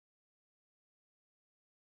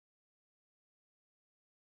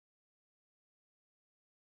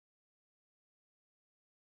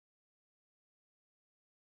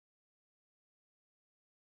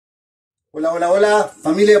Hola, hola, hola,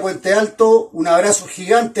 familia de Puente Alto, un abrazo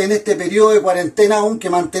gigante en este periodo de cuarentena aún que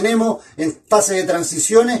mantenemos en fase de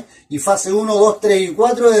transiciones y fase 1, 2, 3 y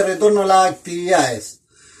 4 de retorno a las actividades.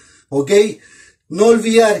 ¿Ok? No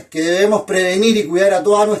olvidar que debemos prevenir y cuidar a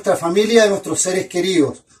toda nuestra familia y a nuestros seres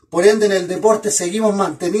queridos. Por ende, en el deporte seguimos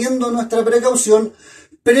manteniendo nuestra precaución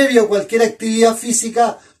previo a cualquier actividad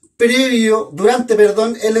física, durante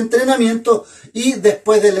el entrenamiento y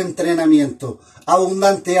después del entrenamiento.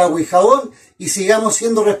 Abundante agua y jabón y sigamos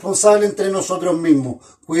siendo responsables entre nosotros mismos.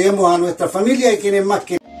 Cuidemos a nuestra familia y quienes más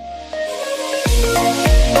queremos.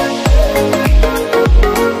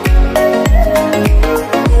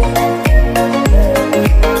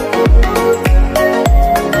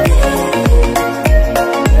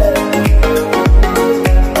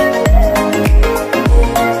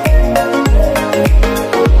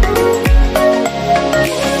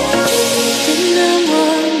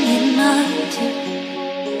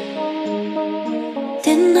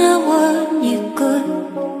 Didn't I want you good?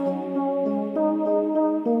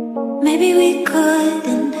 Maybe we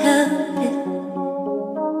couldn't help it.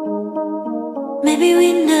 Maybe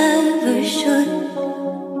we never should.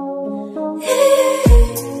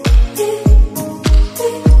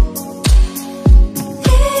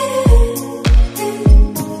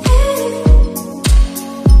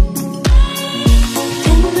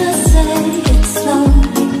 Didn't I say it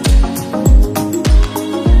slowly?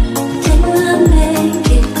 Didn't I make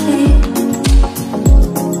it clear?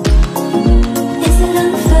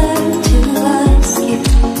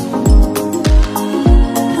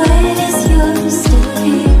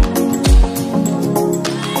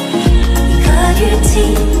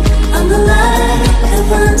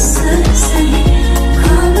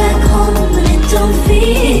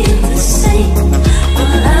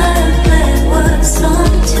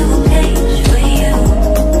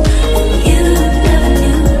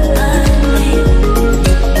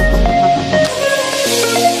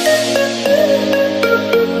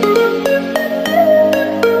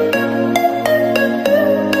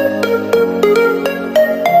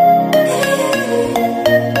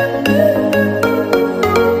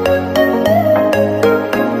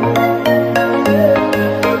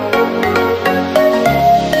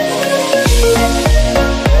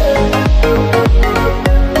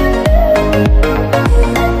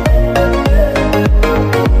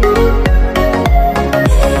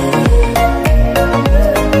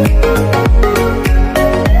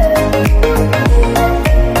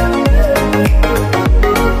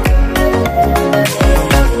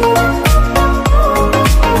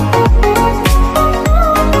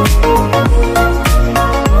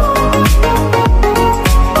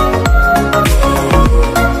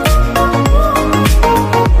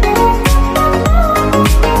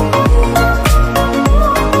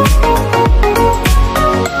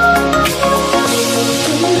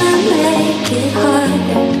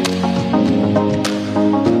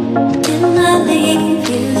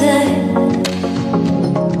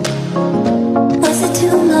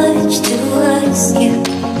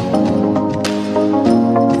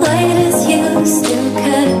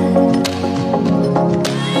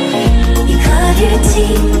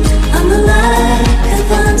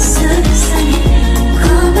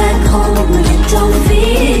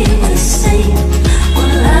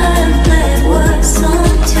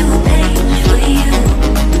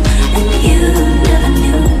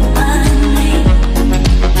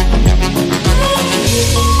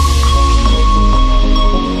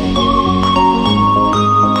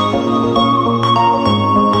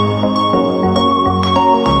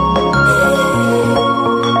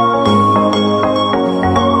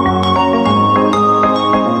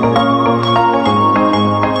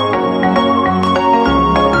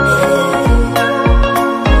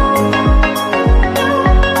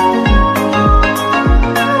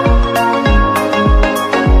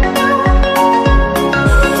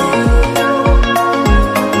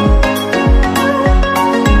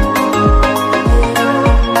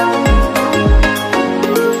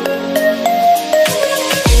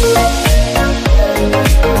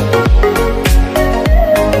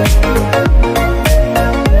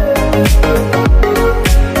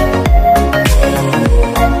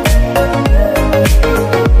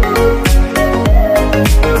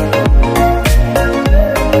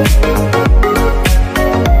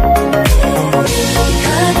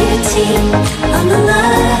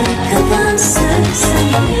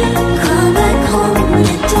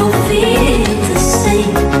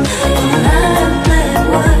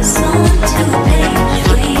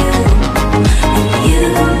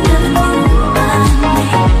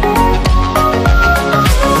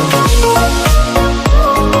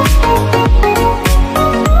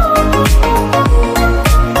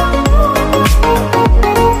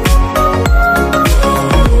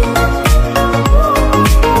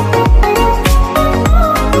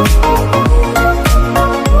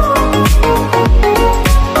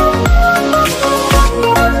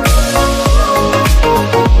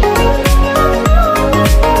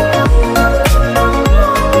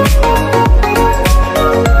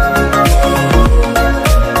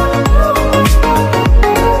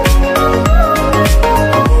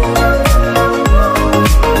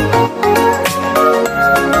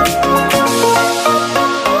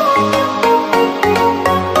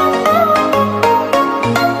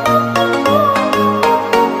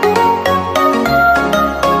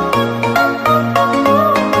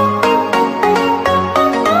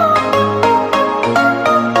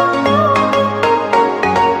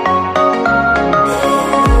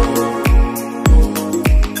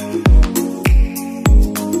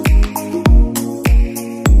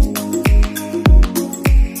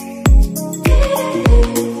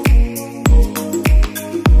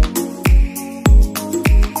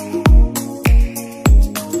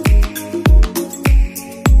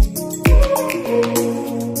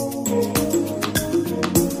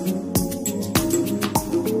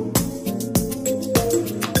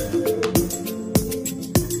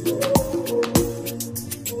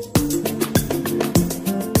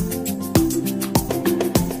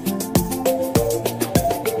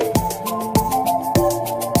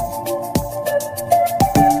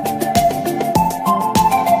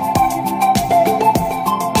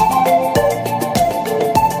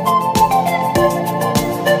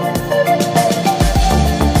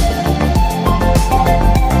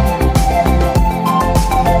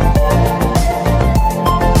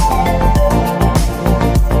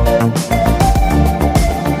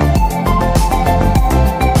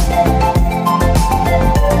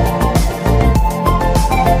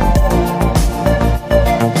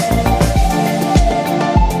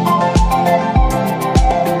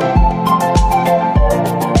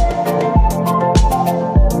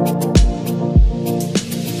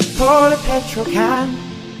 little can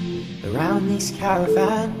around this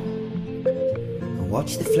caravan and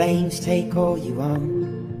watch the flames take all you own.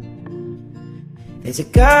 There's a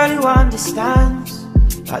girl who understands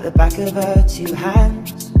like the back of her two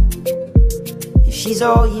hands. If she's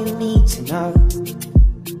all you need to know,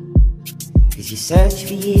 'cause you search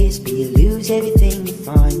for years but you lose everything you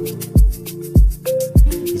find.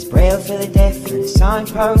 There's braille for the deaf and a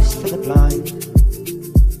signpost for the blind.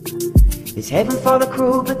 There's heaven for the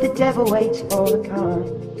cruel but the devil waits for the kind.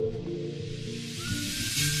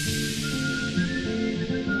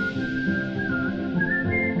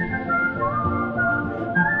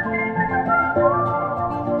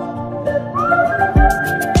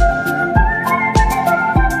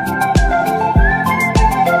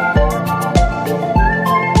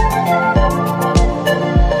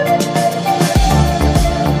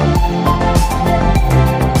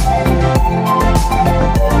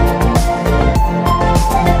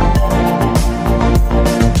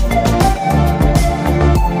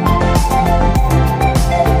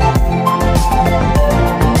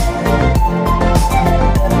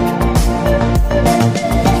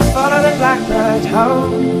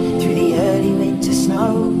 Through the early winter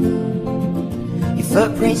snow, your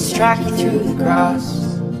footprints track you through the grass,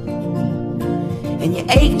 and you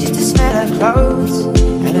ache just to smell her clothes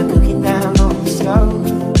and her cooking down on the stove.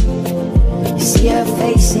 You see her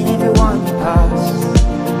face in everyone you pass.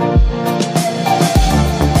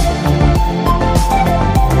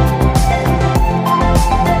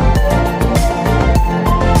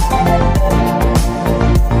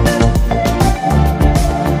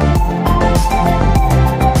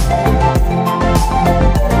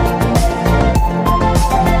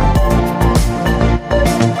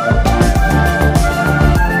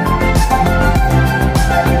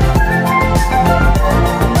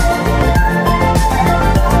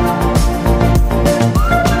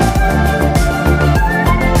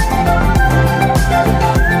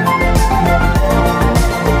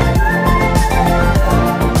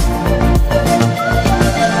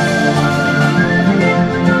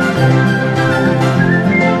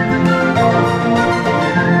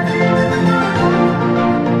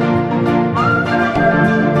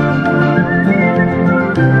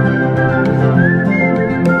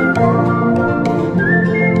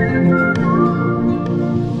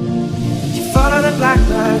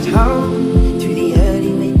 Blackbird home through the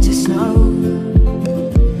early winter snow.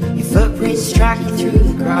 Your footprints track you through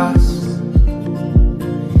the grass,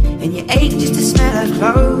 and you ache just to smell her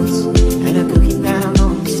clothes and her cooking down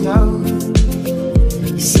on the stove.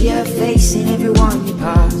 You see her face in everyone you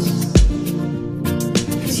pass,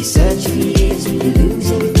 'cause you search for years when you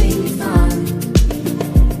lose everything you find.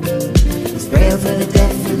 There's braille for the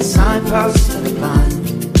deaf and the signpost for the blind.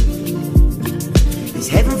 There's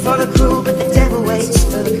heaven for the cruel but the devil waits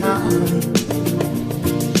for the kind.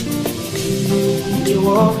 You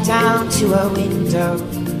walk down to her window,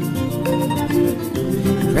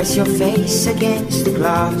 press your face against the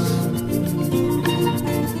glass,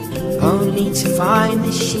 only to find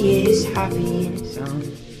that she is happy in his arms.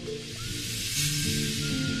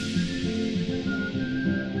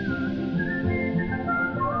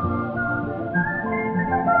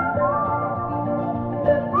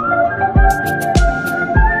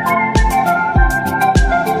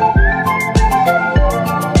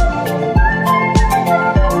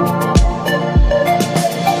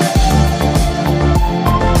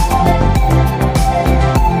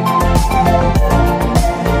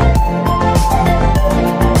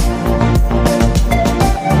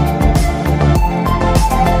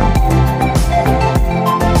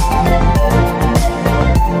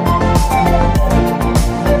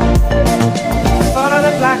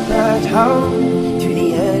 Home through the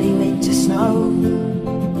early winter snow.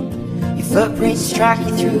 Your footprints track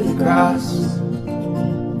you through the grass,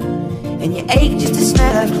 and you ache just to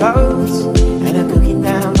smell her clothes and her cooking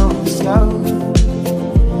down on the stove.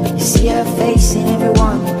 You see her face in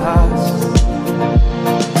everyone you pass.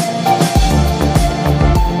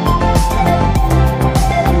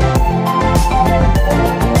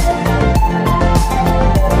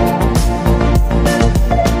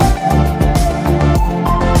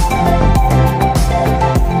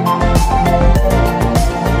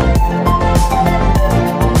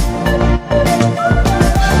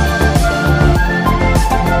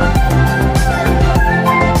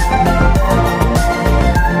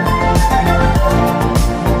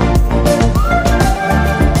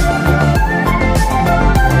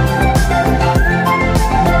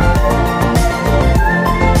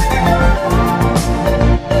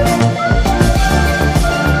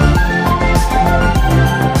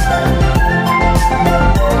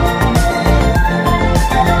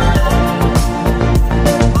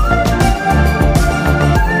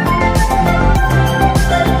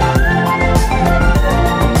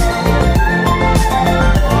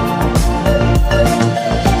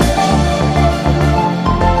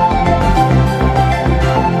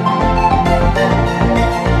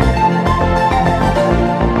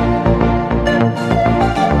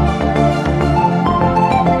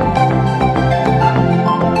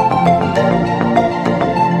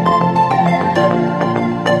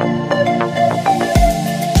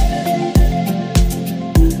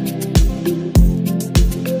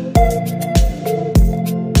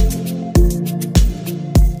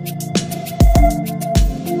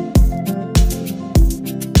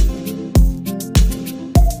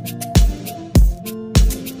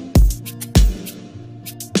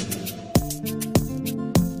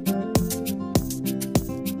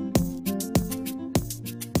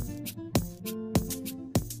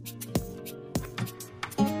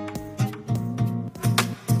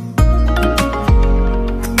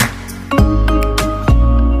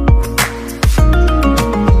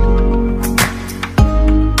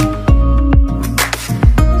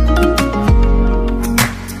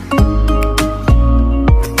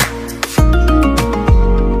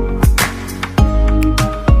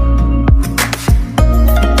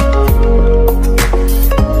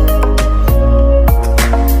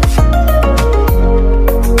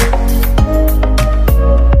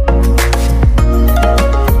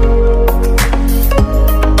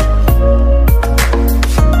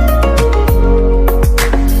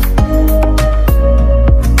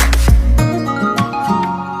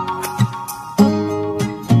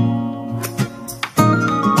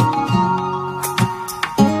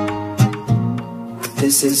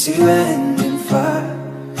 this is to end in fire,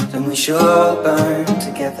 then we shall all burn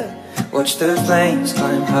together. Watch the flames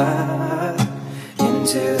climb high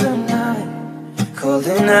into the night,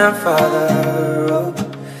 calling out, Father, oh,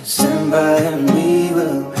 stand by and we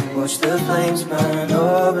will watch the flames burn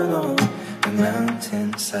over and on the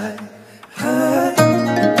mountainside.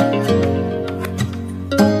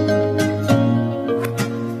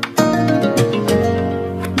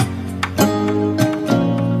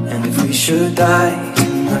 And if we should die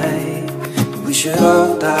tonight, we should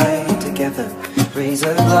all die together. Raise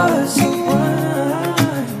a glass of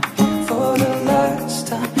wine for the last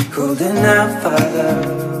time, holding out, Father,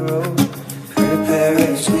 oh, prepare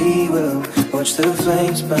as we will watch the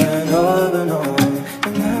flames burn over and on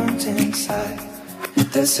the mountainside.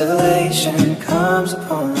 Desolation comes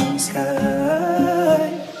upon the sky.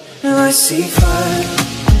 Now I see fire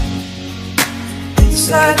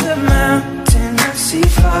inside the mountain. I see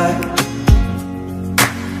fire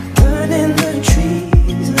burning the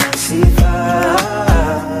trees, and I see fire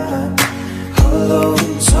hollow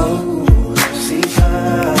souls. I see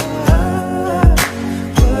fire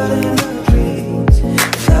burning the breeze.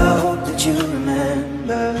 I hope that you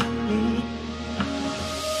remember me.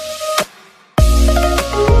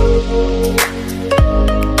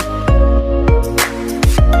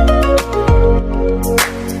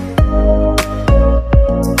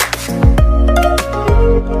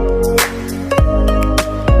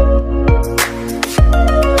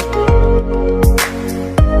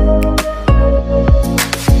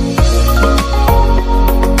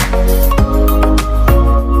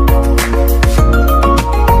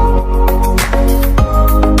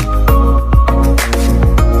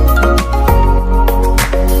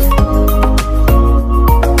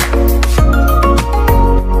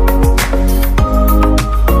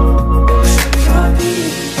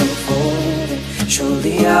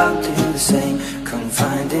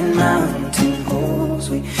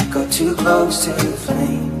 Close to the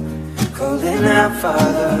flame, calling out,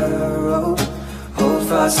 Father, oh, hold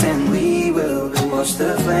fast and we will watch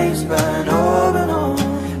the flames burn over and on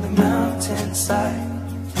the mountainside.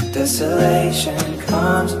 Desolation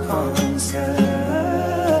comes upon the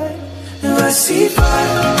sky. Now I see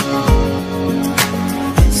fire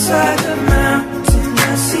inside the mountain.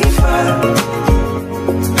 I see fire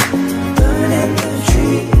burning the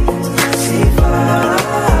trees. I see fire.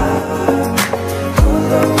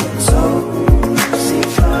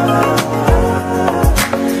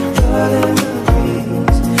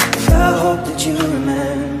 You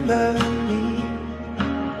remember me.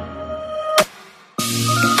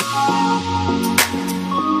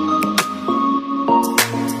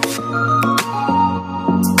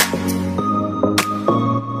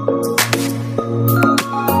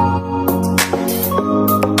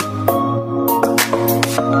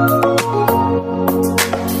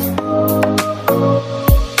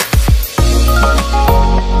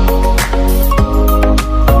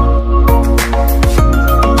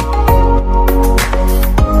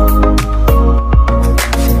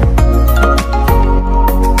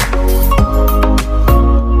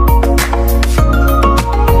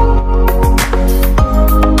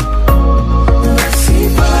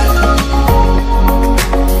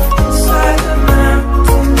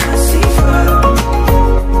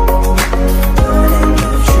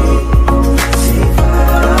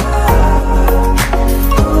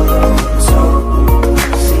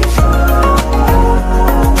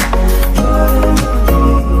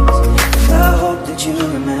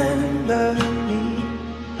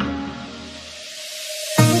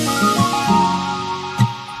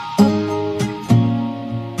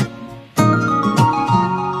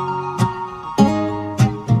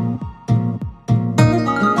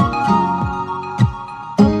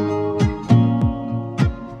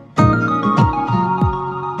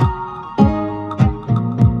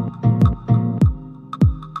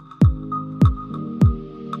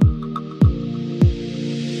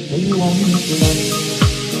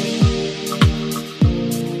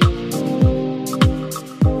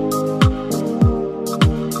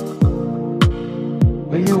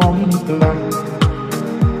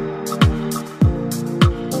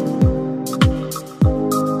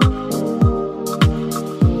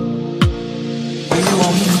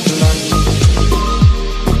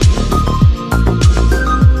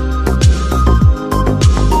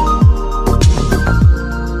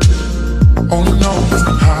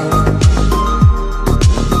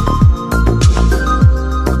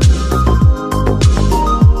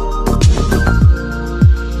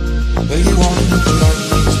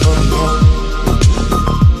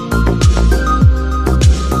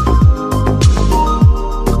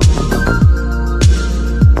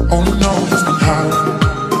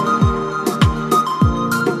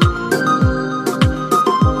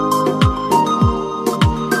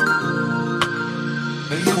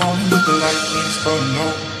 yes but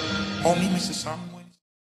no. Only miss the sun.